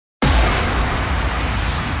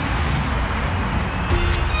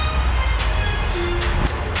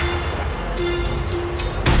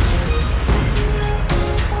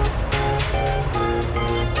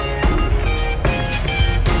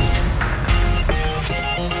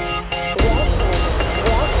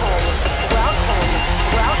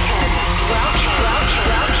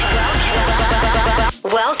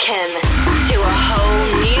him to a whole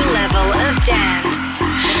new level of dance.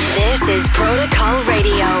 This is Protocol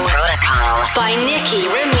Radio. Protocol by Nicky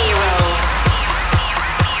Ramiro.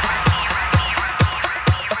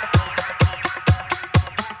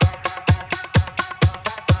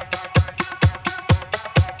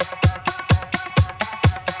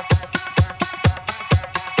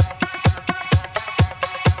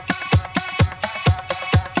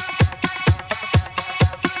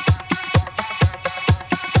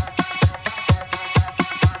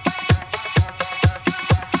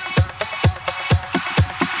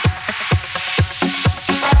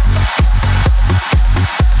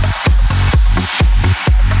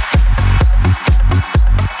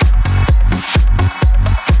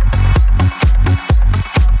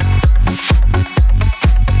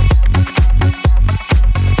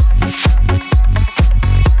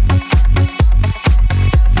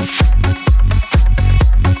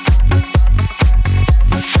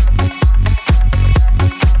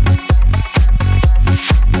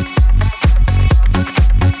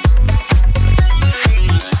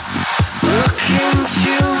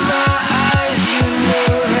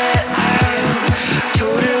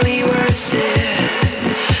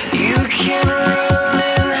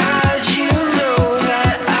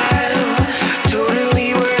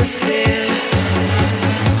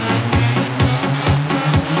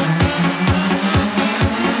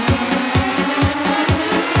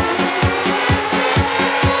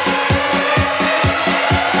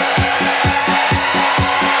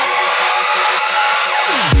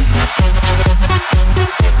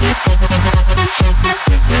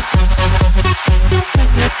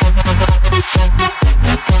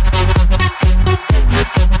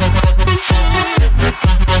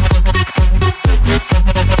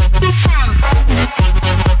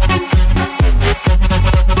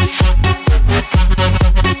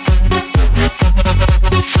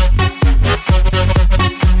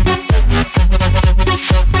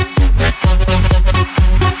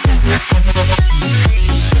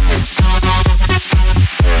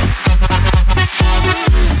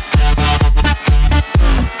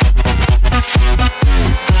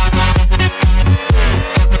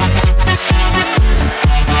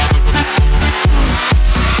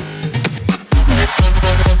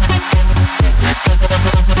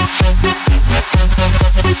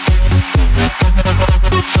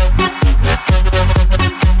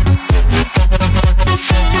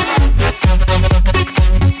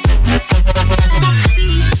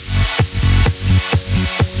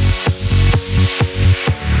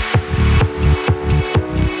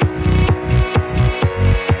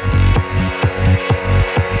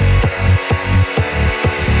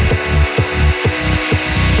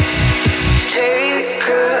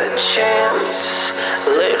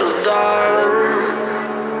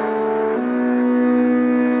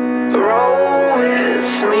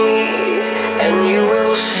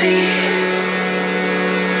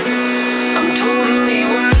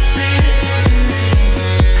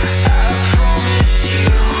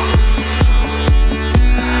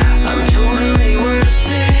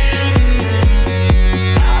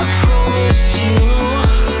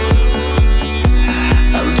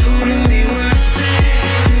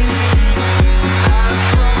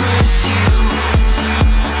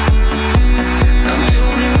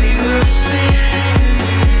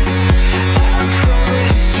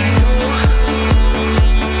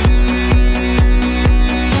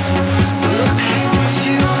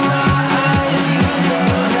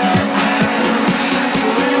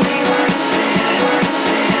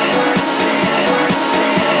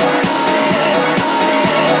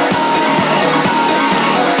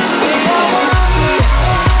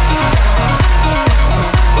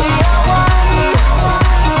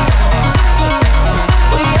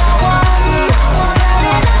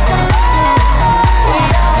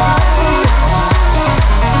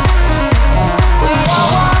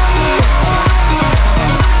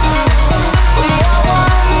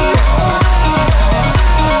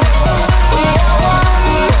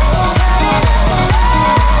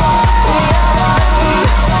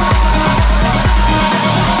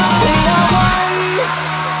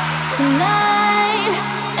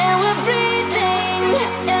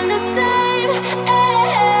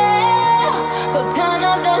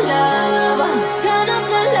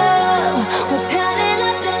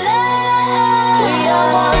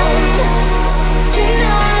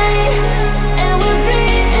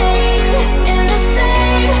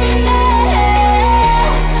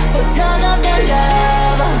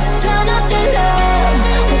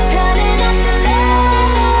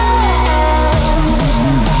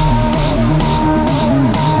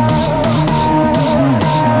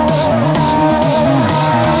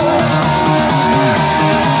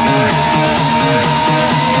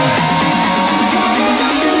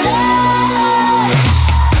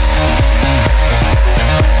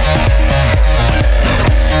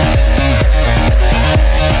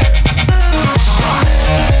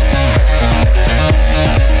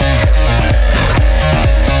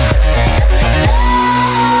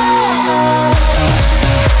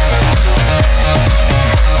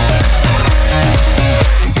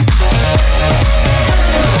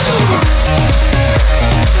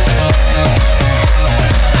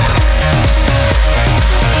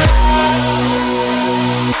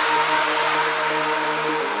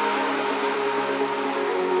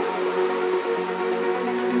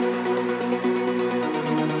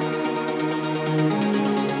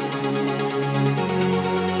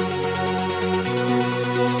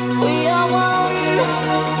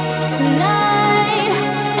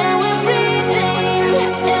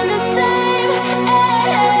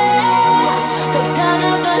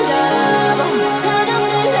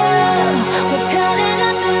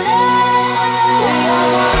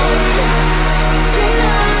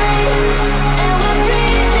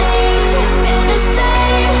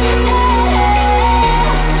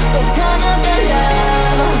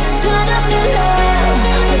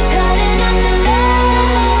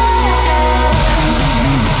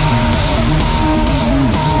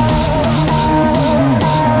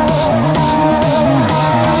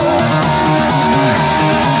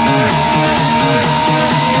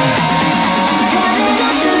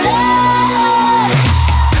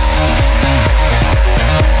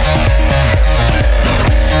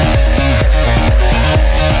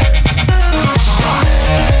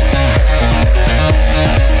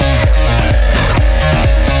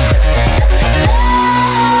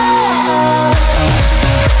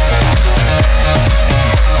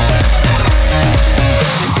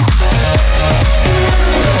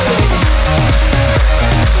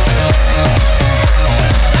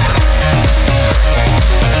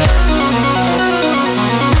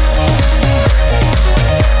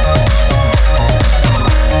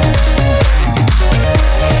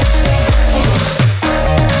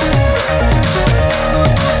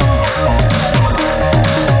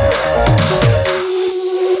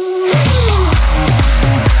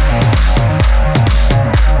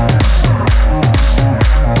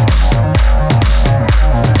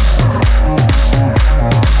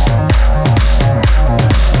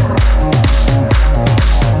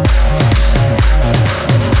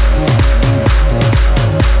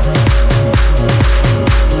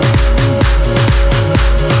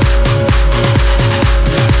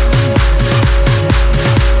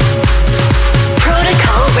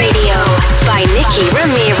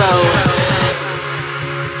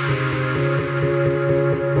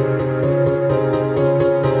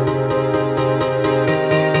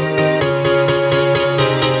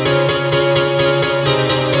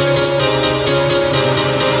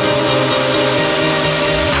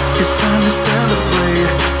 It's time to celebrate.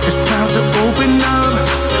 It's time to open up.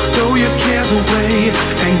 Throw your cares away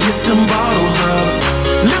and get them bottles up.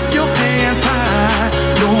 Lift your hands high.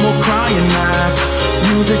 No more crying eyes.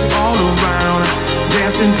 Music all around.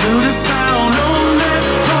 Dancing to the sound. Don't let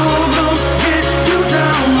problems get you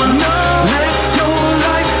down. Let your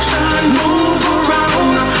light shine. Move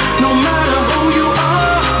around. No matter who you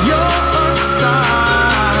are, you're a star.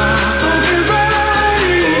 So get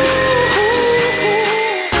ready.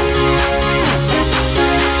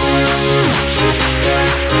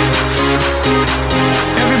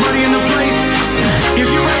 Everybody in the place, if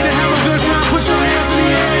you're ready to have a good time, put your hands in the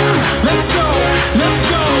air. Let's go, let's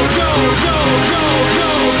go, go, go, go,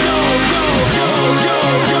 go, go, go, go,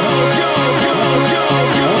 go, go, go, go, go,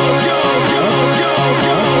 go, go,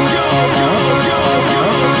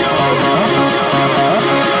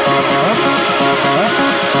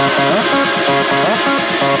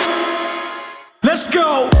 let's go.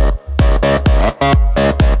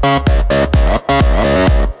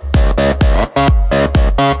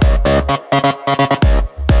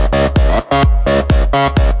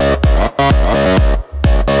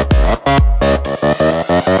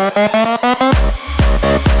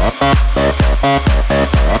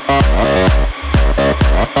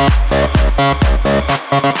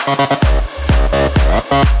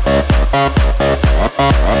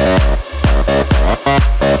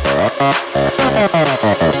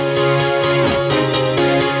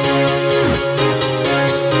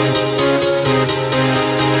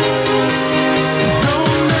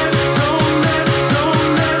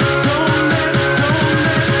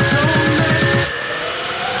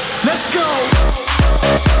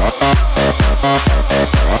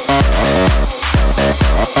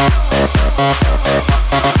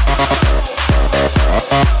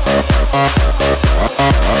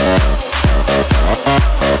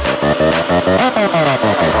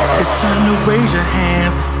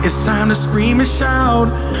 Scream and shout,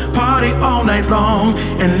 party all night long,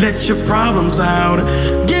 and let your problems out.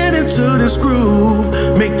 Get into this groove,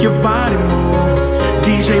 make your body move.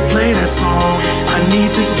 DJ, play that song. I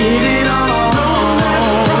need to get it on. Don't let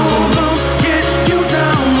problems get you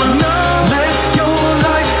down. Let your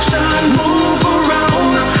light shine, move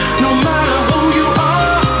around. No matter who you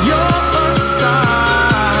are, you're a star.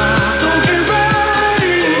 So get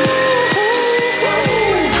ready.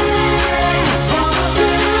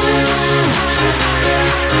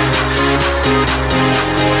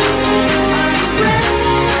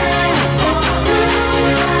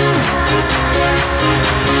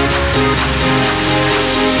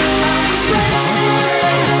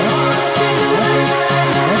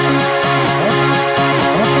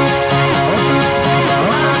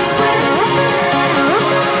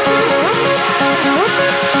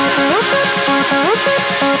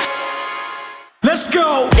 Let's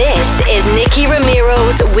go! This is Nicky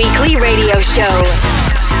Ramiro's weekly radio show.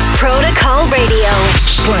 Protocol Radio.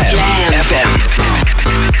 Slam FM.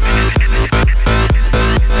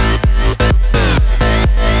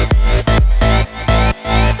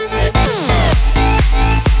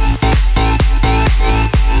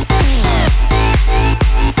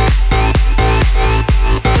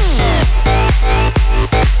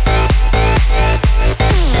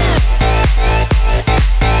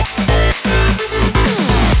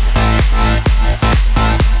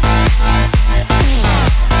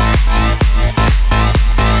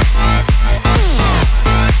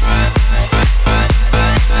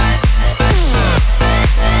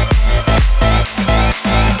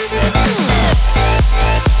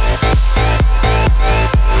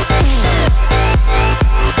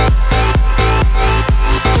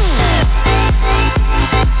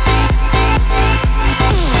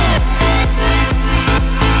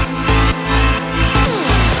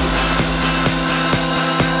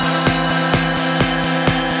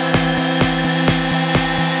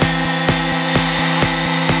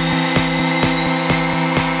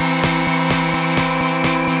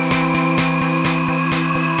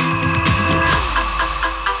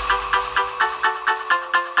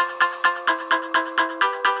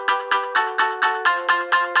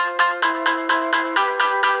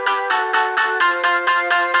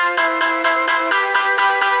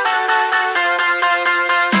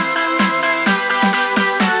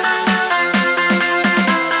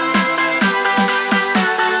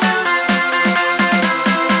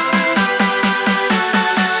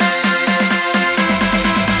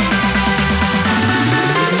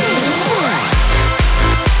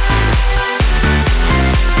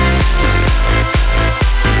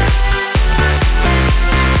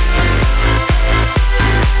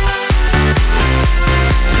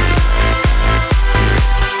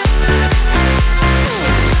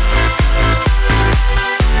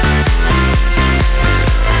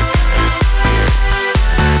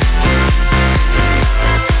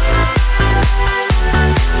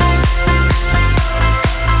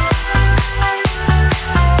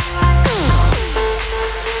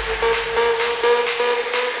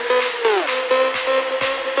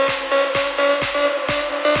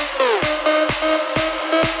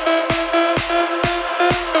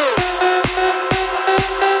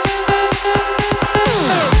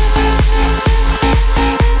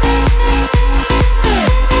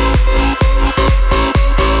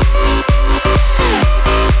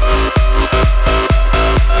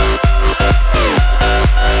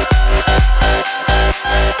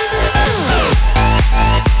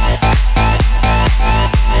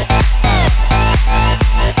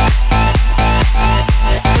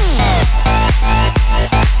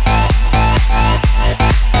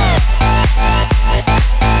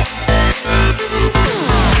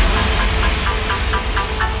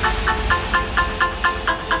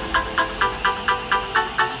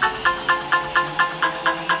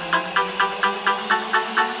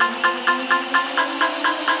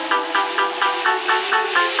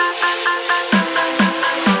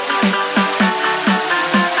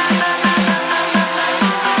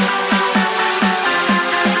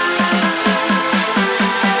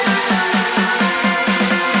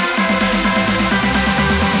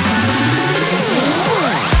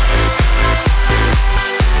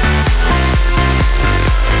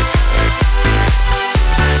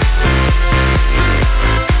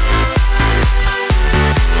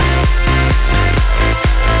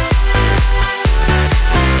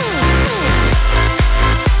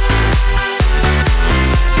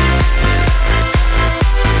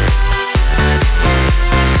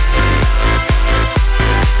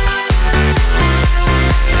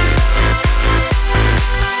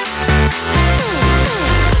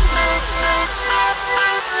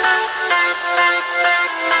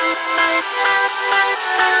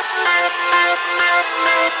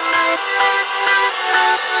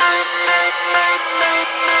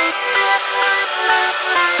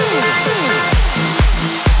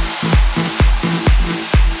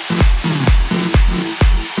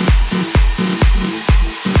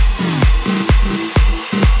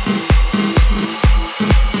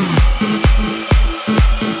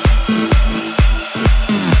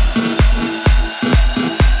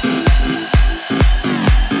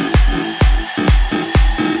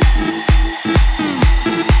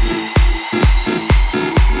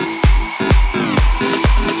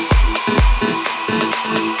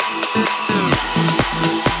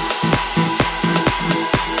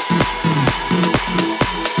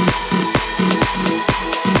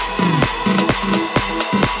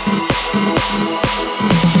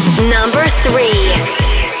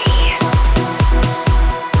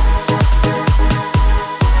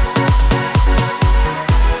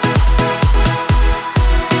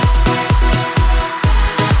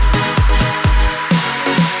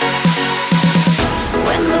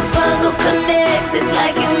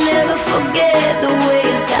 forget the way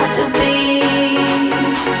it's got to be.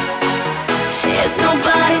 It's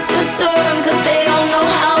nobody's concern, 'cause they don't know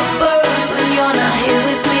how it burns when you're not here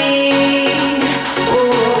with me.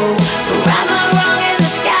 Oh, so write my wrong in the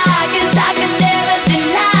sky, 'cause I can never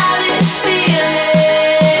deny this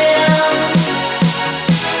feeling.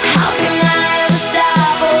 How can I ever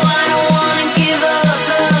stop? Oh, I don't wanna give up.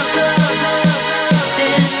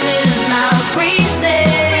 This is my reason.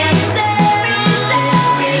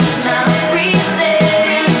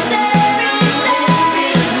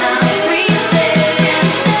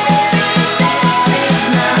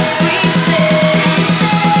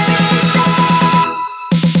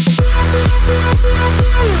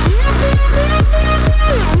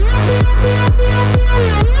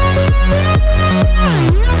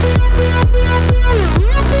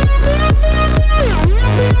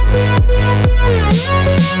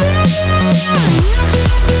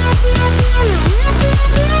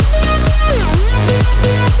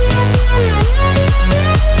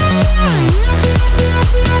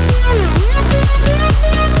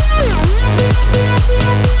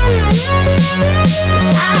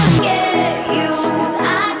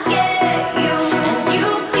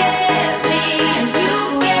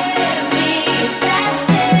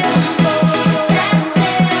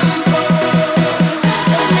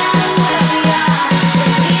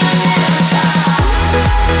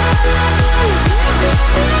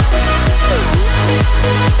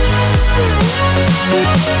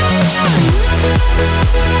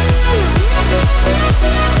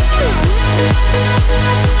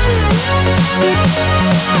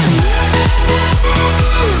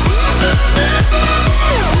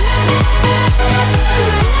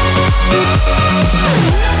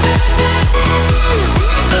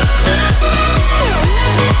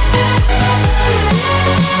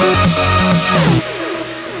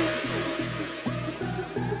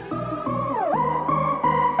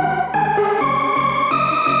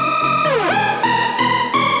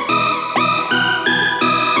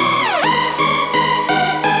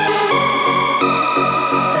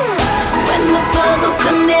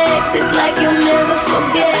 It's like you'll never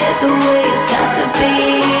forget the way it's got to be.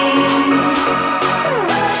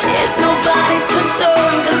 It's nobody's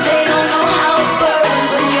concern, 'cause they don't know how it burns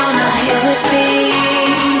when you're not here with me.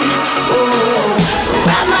 Oh, so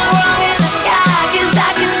write my wrong in the sky, 'cause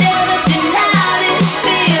I can never deny this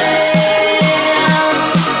feeling.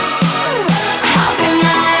 How can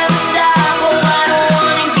I ever stop? Oh, I don't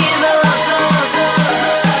wanna give up.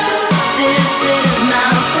 This is my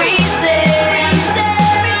reason.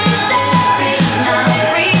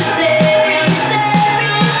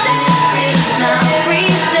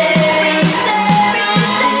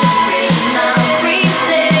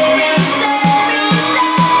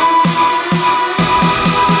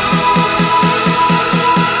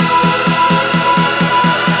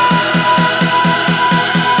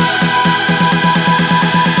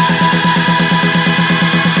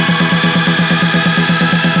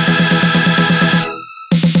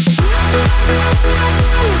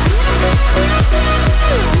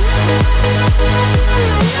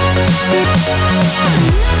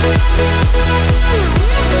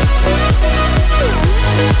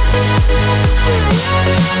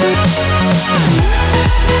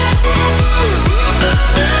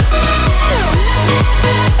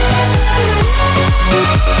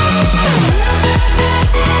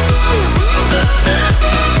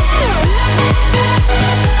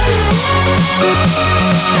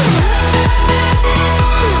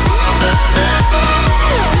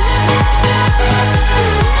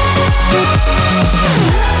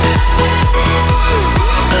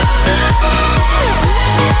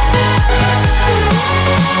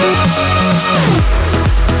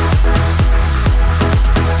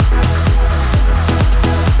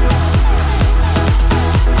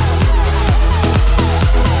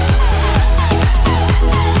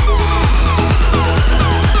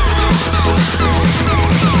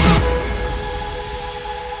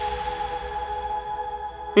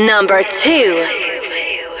 Number 2.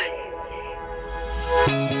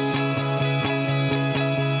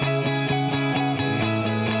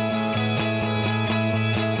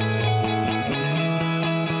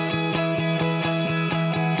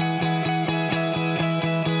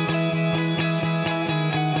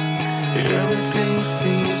 Everything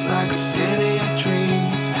seems like a city of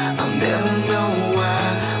dreams. I'll never know why,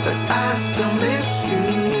 but I still miss you.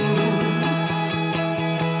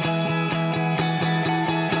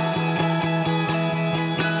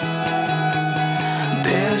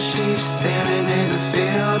 There she's standing in a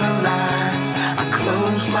field of lies. I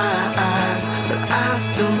close my eyes, but I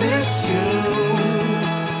still miss you.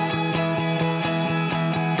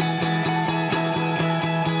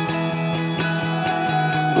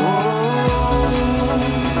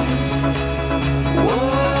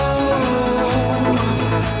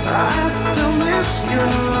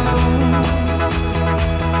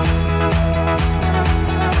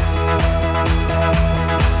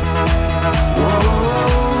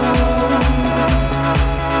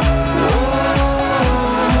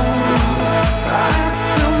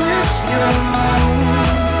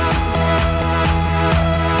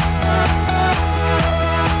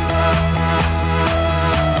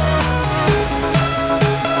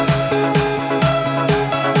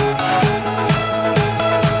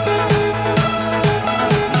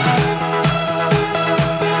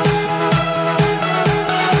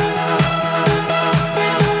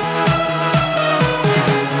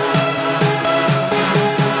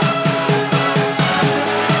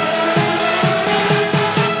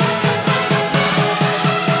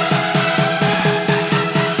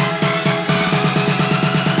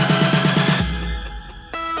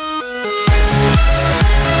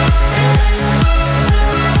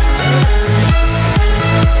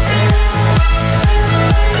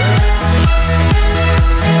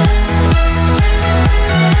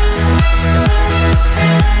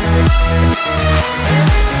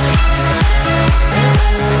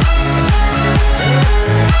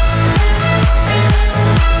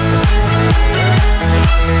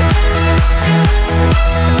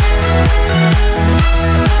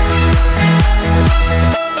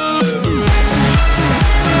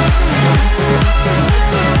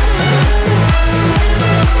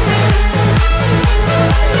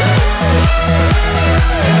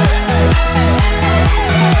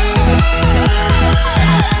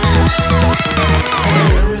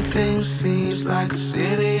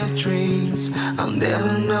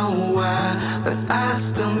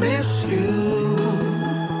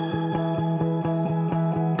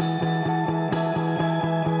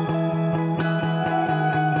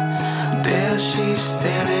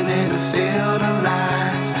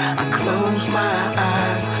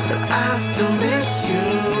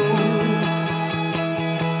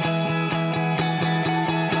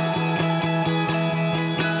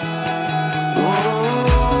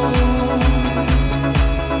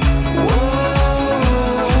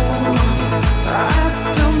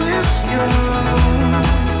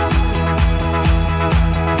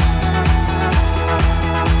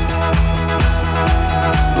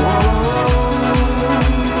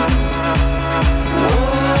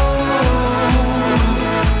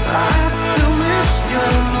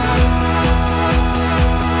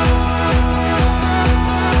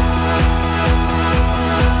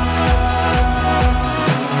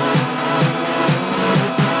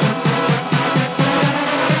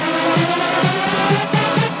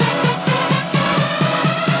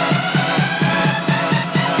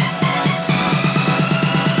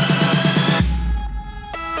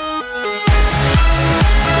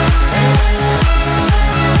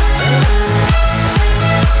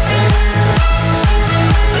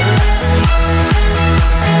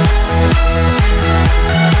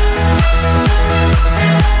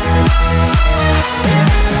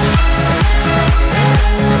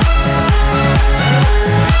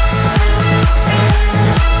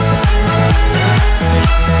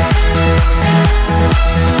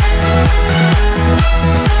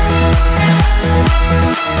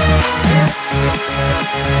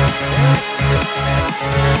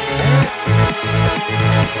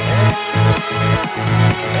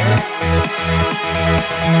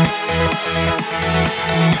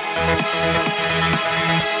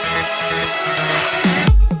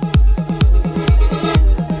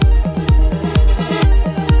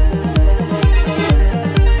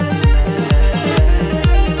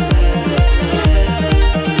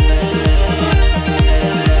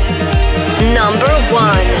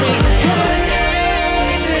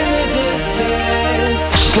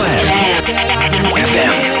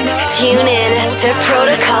 Tune in to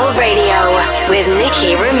Protocol Radio with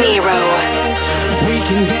Nicky Ramiro. We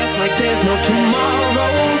can dance like there's no tomorrow.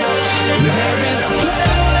 There is a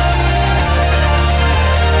place.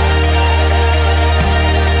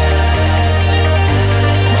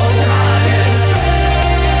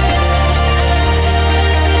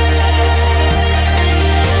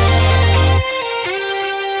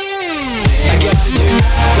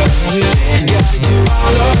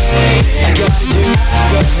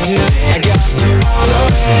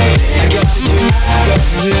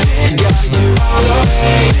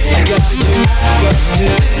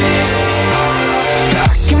 I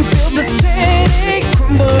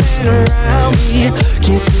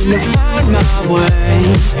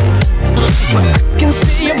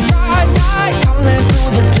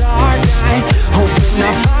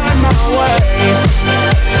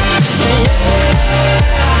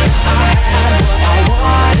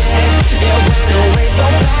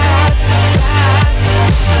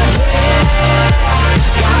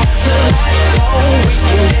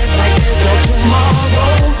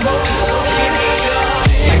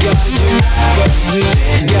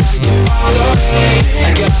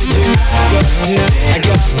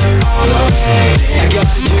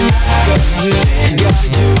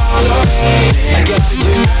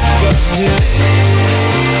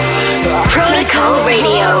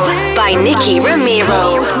Nicky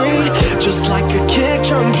Ramiro. Just like a kick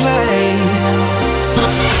drum plays.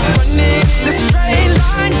 Running in a straight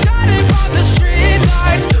line, guided by the street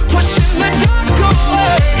lights, pushing the dark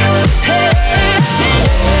away. Hey,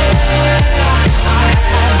 I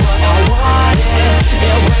had what I wanted,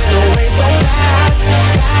 it went away so fast,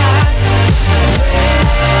 fast. Yeah,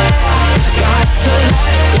 got to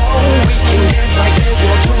let go. We can dance like there's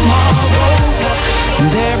no tomorrow.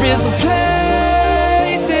 There is a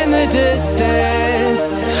place in the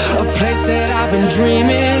distance, a place that I've been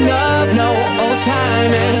dreaming of. No old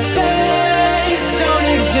time and space don't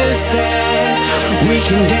exist there. We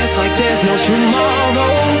can dance like there's no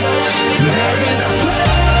tomorrow. There is a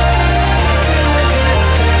place in the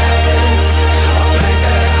distance, a place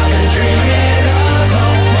that I've been dreaming of. No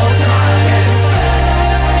old time and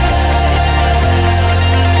space.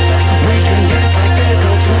 We can dance like there's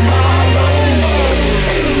no tomorrow.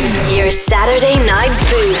 Your Saturday night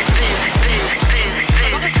boost.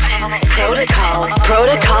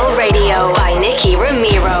 Protocol Radio by Nicky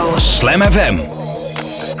Ramiro. Slam FM.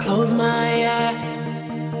 Close my eyes,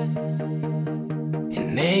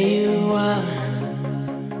 and there you are.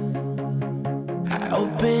 I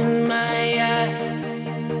open my eyes,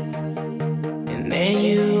 and there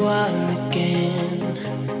you are again.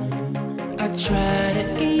 I try to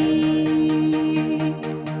eat,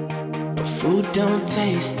 but food don't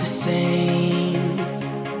taste the same.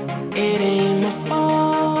 It ain't my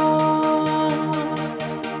fault,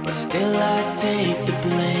 but still I take the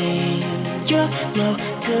blame. You're no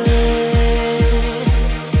good.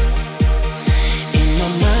 In my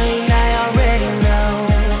mind I already know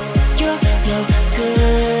you're no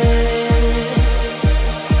good,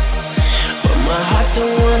 but my heart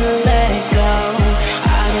don't wanna let it go.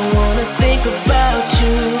 I don't wanna think about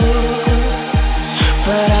you,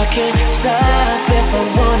 but I can't stop if I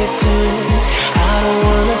wanted to. I don't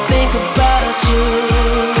wanna think about you,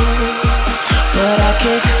 but I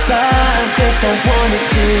can't stop if I wanted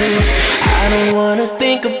to. I don't wanna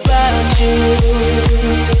think about you,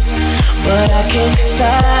 but I can't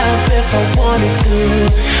stop if I wanted to.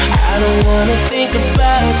 I don't wanna think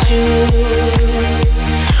about you,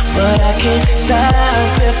 but I can't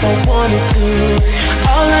stop if I wanted to.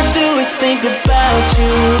 All I do is think about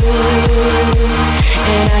you,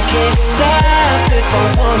 and I can't stop if I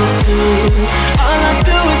wanted to. All I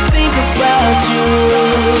do is think about you,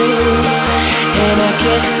 and I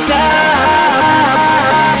can't stop.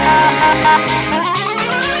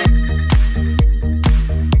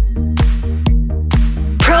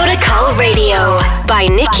 Protocol Radio by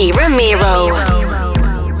Nicky Ramiro.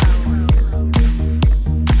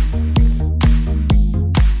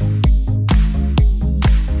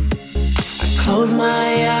 Close my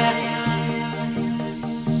eyes,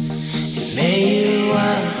 and there you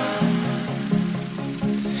are.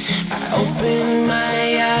 I open my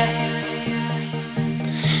eyes,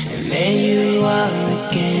 and there you are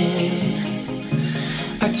again.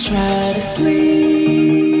 I try to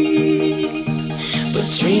sleep, but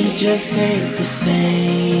dreams just ain't the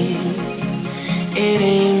same. It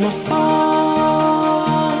ain't my fault,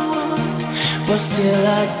 but still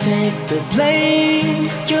I take the blame.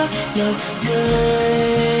 You're no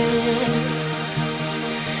good.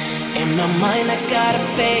 In my mind I gotta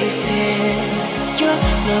face it. You're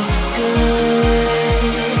no good,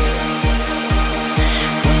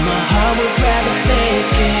 but my heart would rather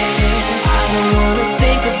fake it. I don't wanna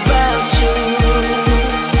think about you,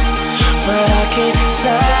 but I can't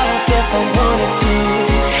stop if I wanted to.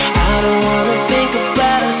 I don't wanna think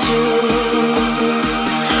about you,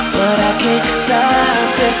 but I can't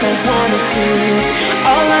stop if I wanted to.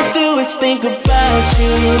 All I do is think about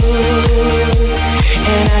you,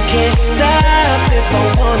 and I can't stop if I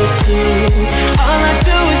wanted to. All I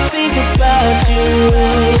do is think about you,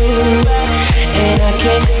 and I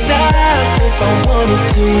can't stop if I wanted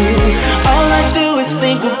to. All I do is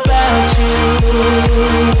think about you,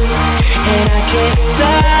 and I can't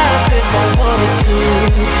stop if I wanted to.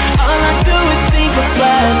 All I do is think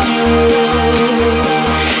about you,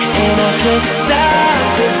 and I can't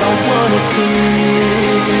stop if I wanted to.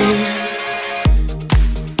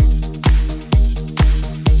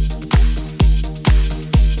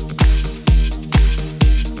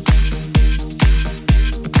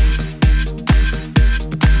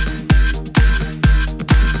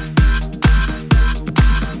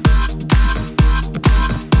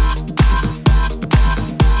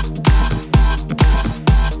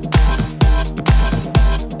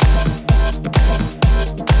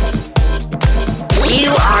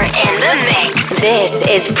 This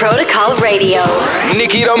is Protocol Radio.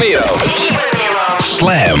 Nicky Ramiro.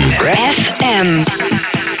 Slam FM.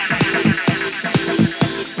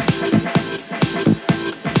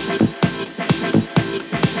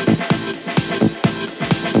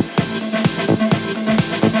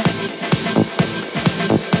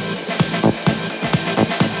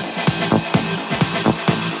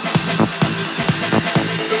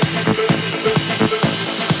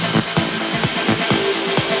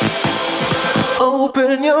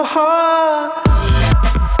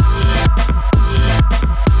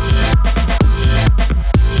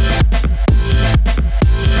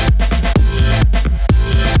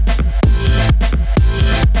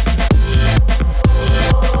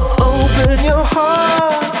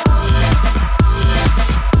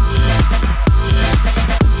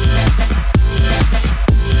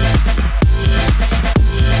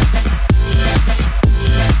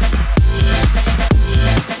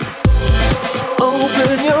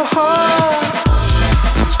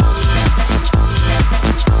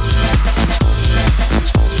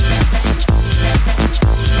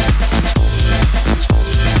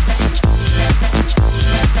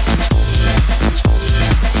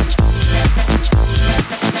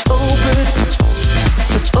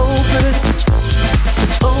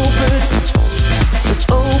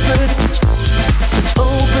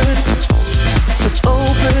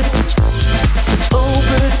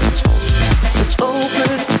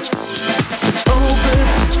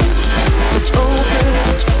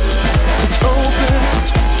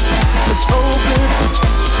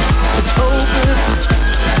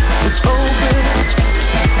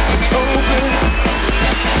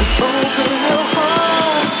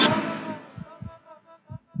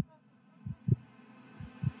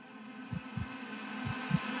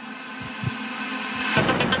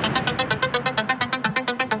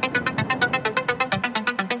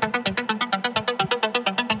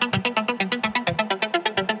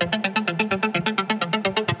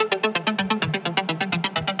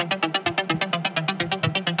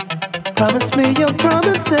 Promise me your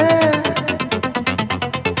promises,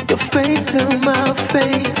 your face to my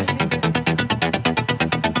face.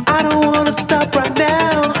 I don't wanna stop right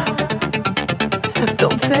now.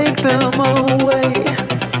 Don't take them away.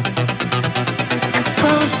 'Cause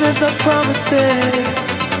promises are promises.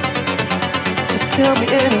 Just tell me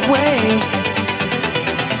anyway.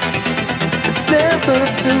 It's never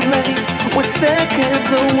too late. We're seconds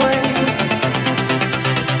away.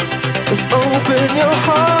 Just open your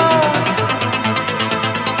heart.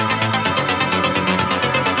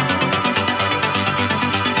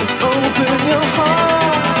 Just open your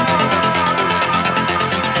heart.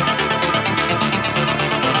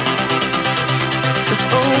 Just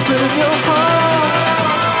open your heart.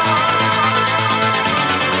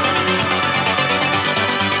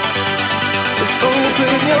 Just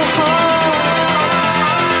open your heart.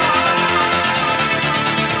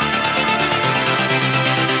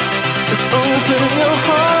 Just open your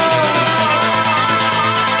heart.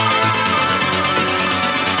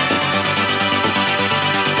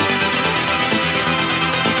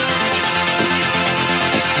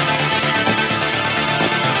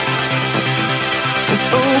 Just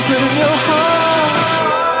open your heart.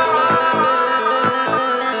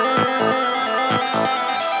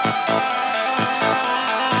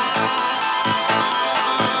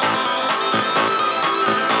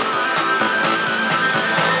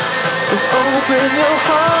 Just open your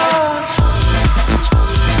heart.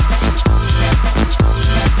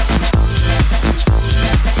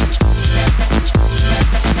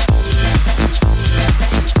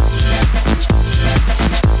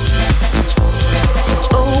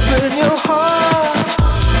 Open your heart.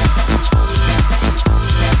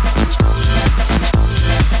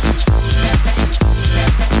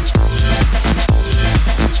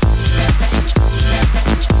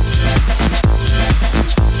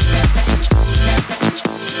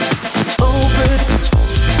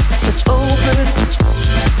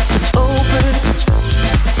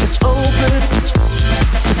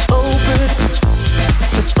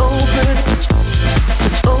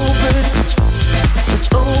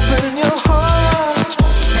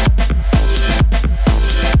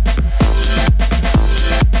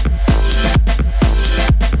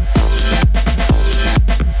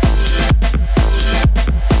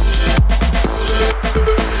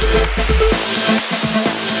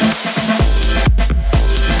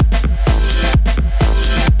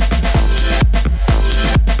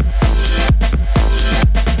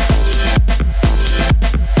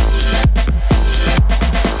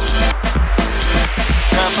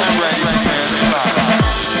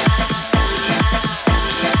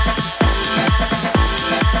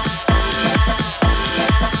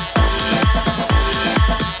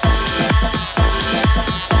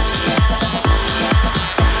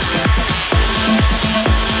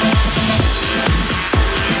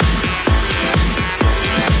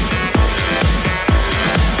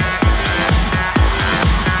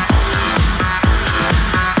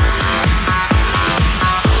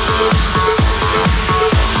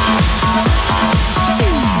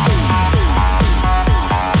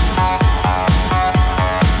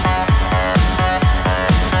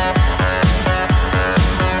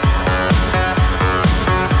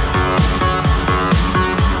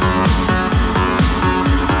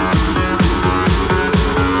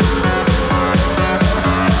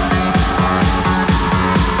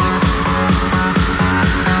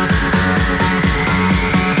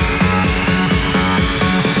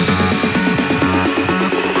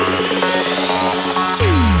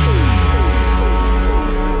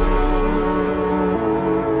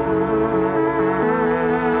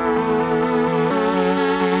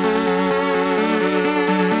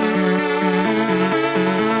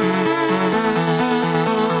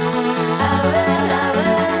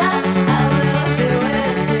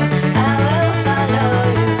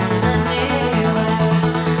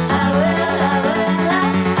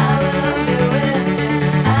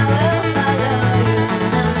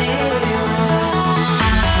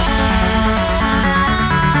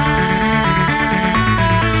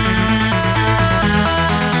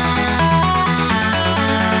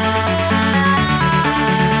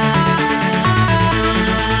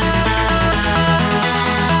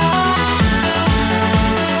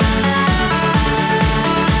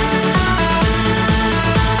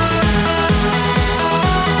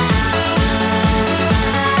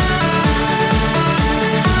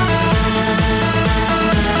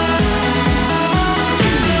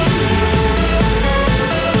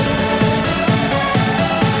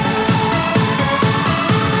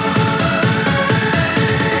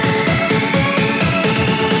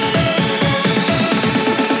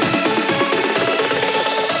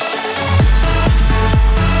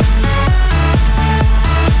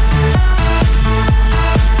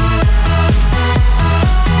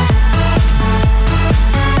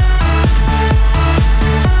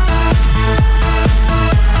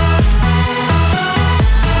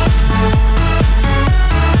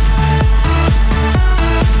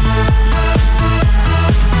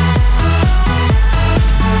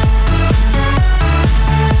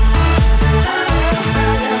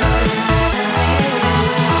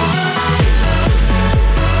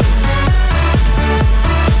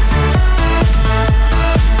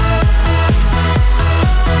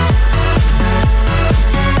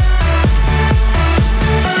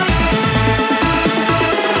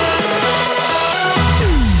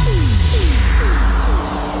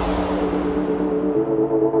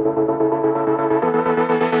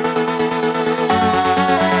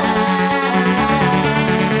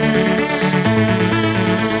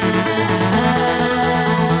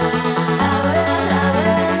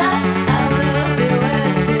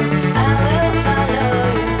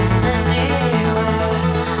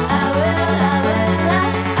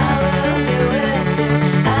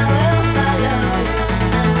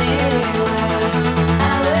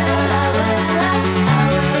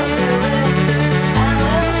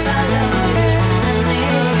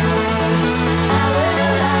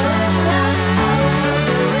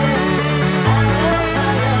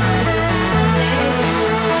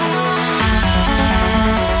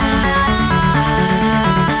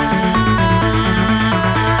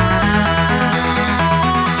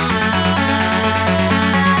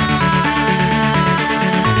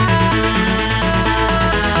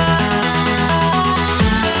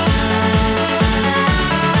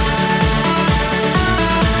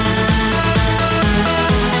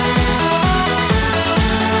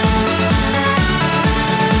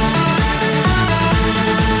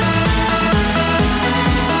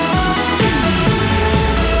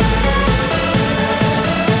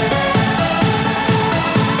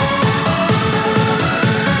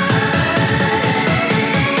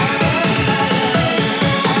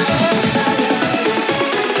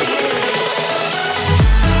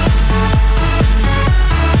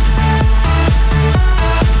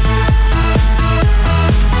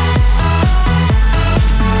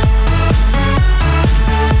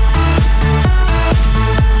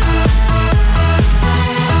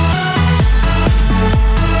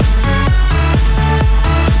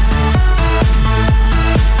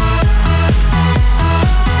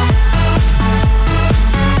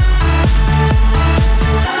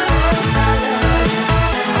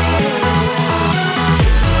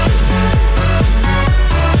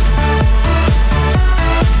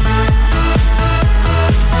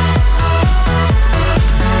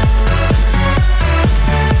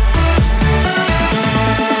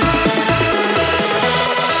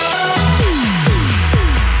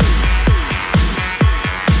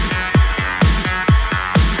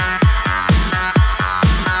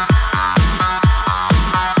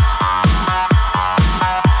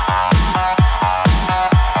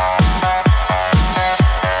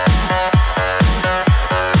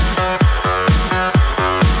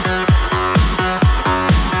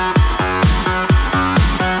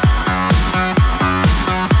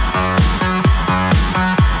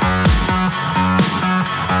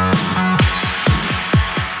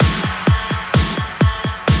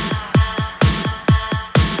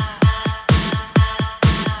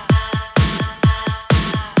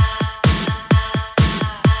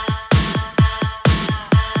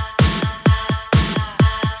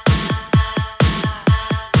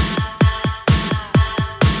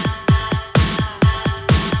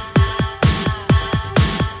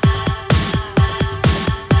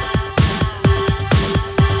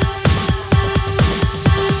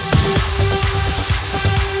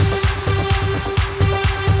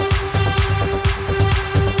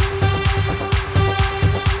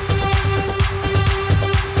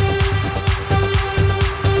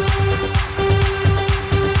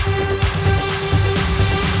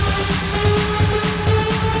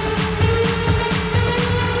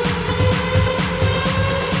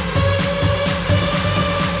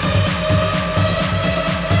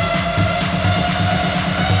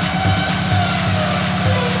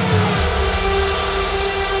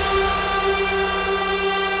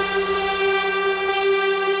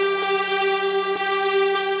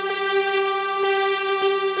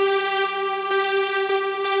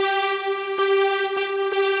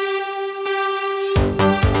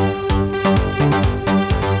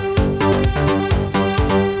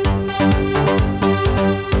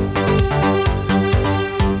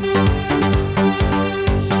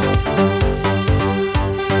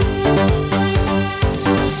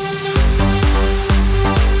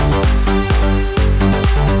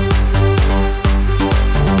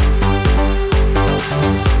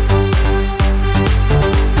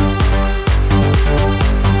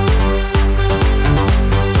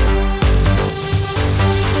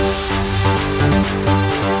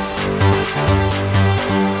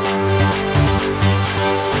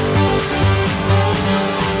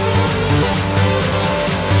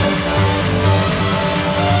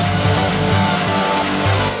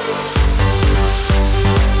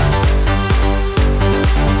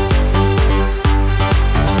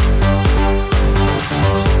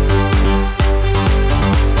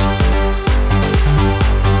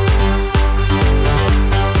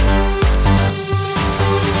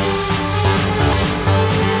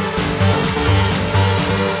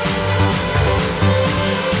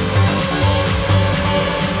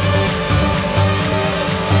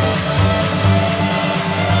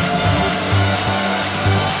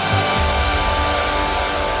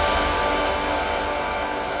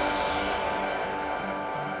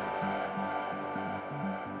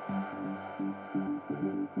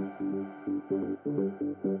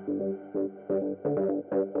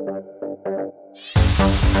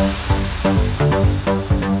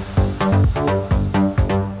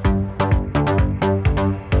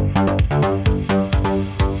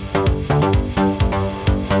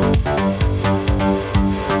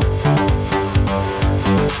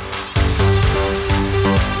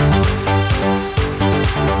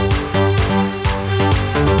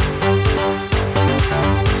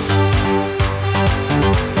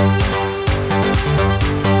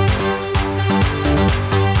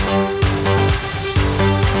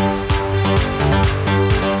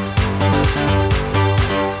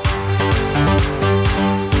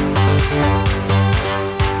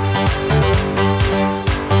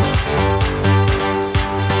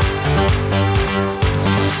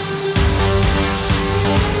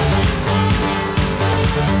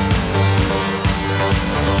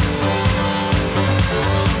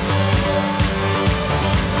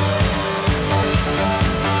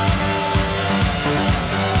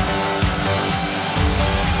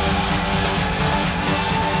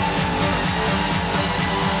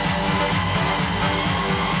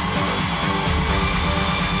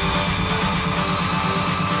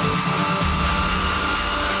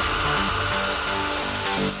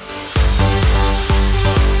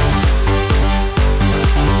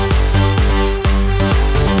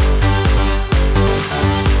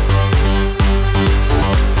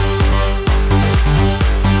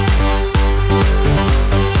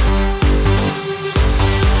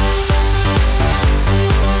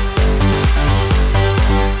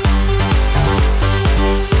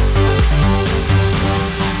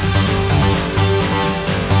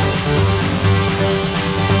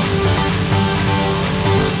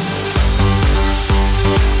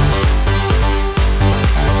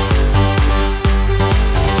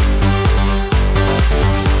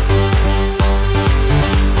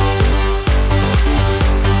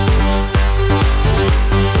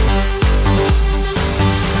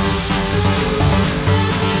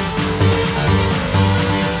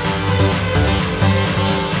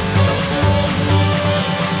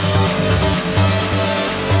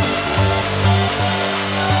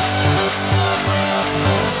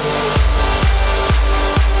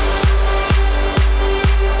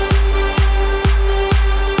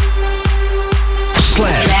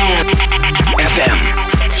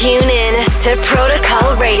 Tune in to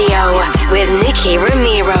Protocol Radio with Nicky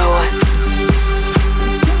Ramiro.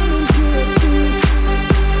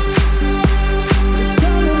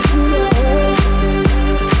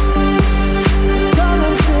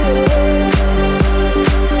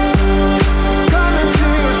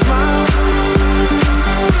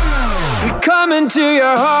 Come into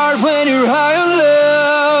your heart when you're high on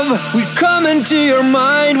love. We come into your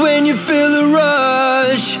mind when you feel the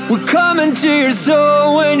rush. We come into your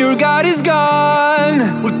soul when your God is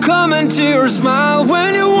gone. We come into your smile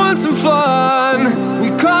when you want some fun. We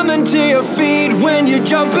come into your feet when you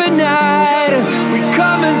jump at night. We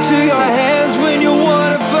come into your hands when you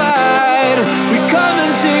wanna fight. We come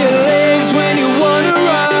into your legs when you wanna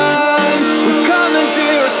run. We come into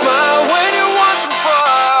your smile when you want some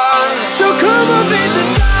fun. So come on, feed the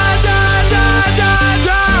down.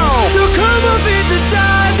 So come on, feed the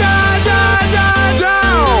down.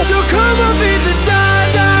 So come on, feed the down.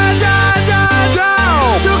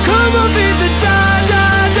 So come on, feed the down.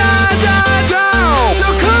 So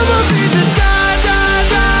come on, feed the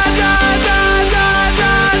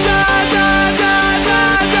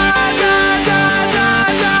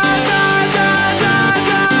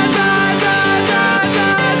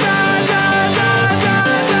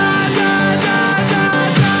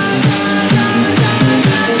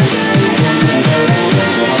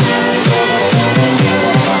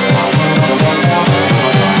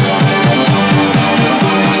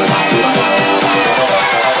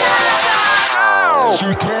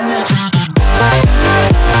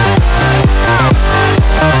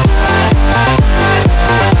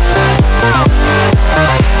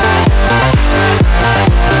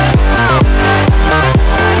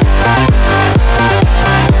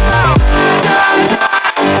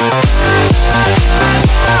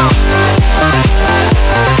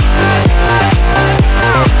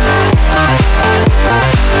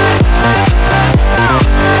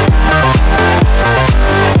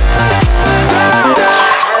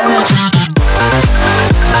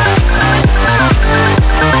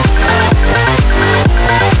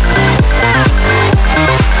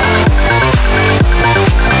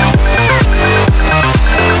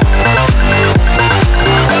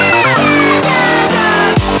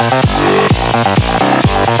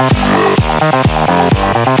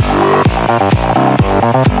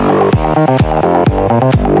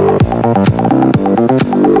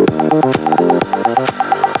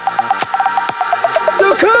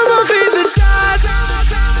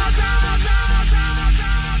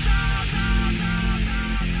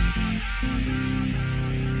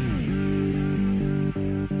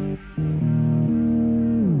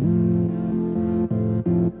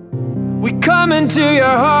come into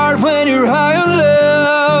your heart when you're high on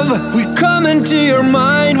love. We come into your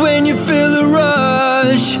mind when you feel the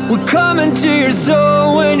rush. We come into your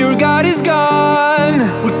soul when your God is gone.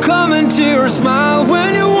 We come into your smile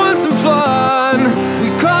when you want some fun. We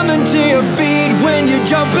come into your feet when you're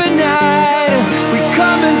jumping high.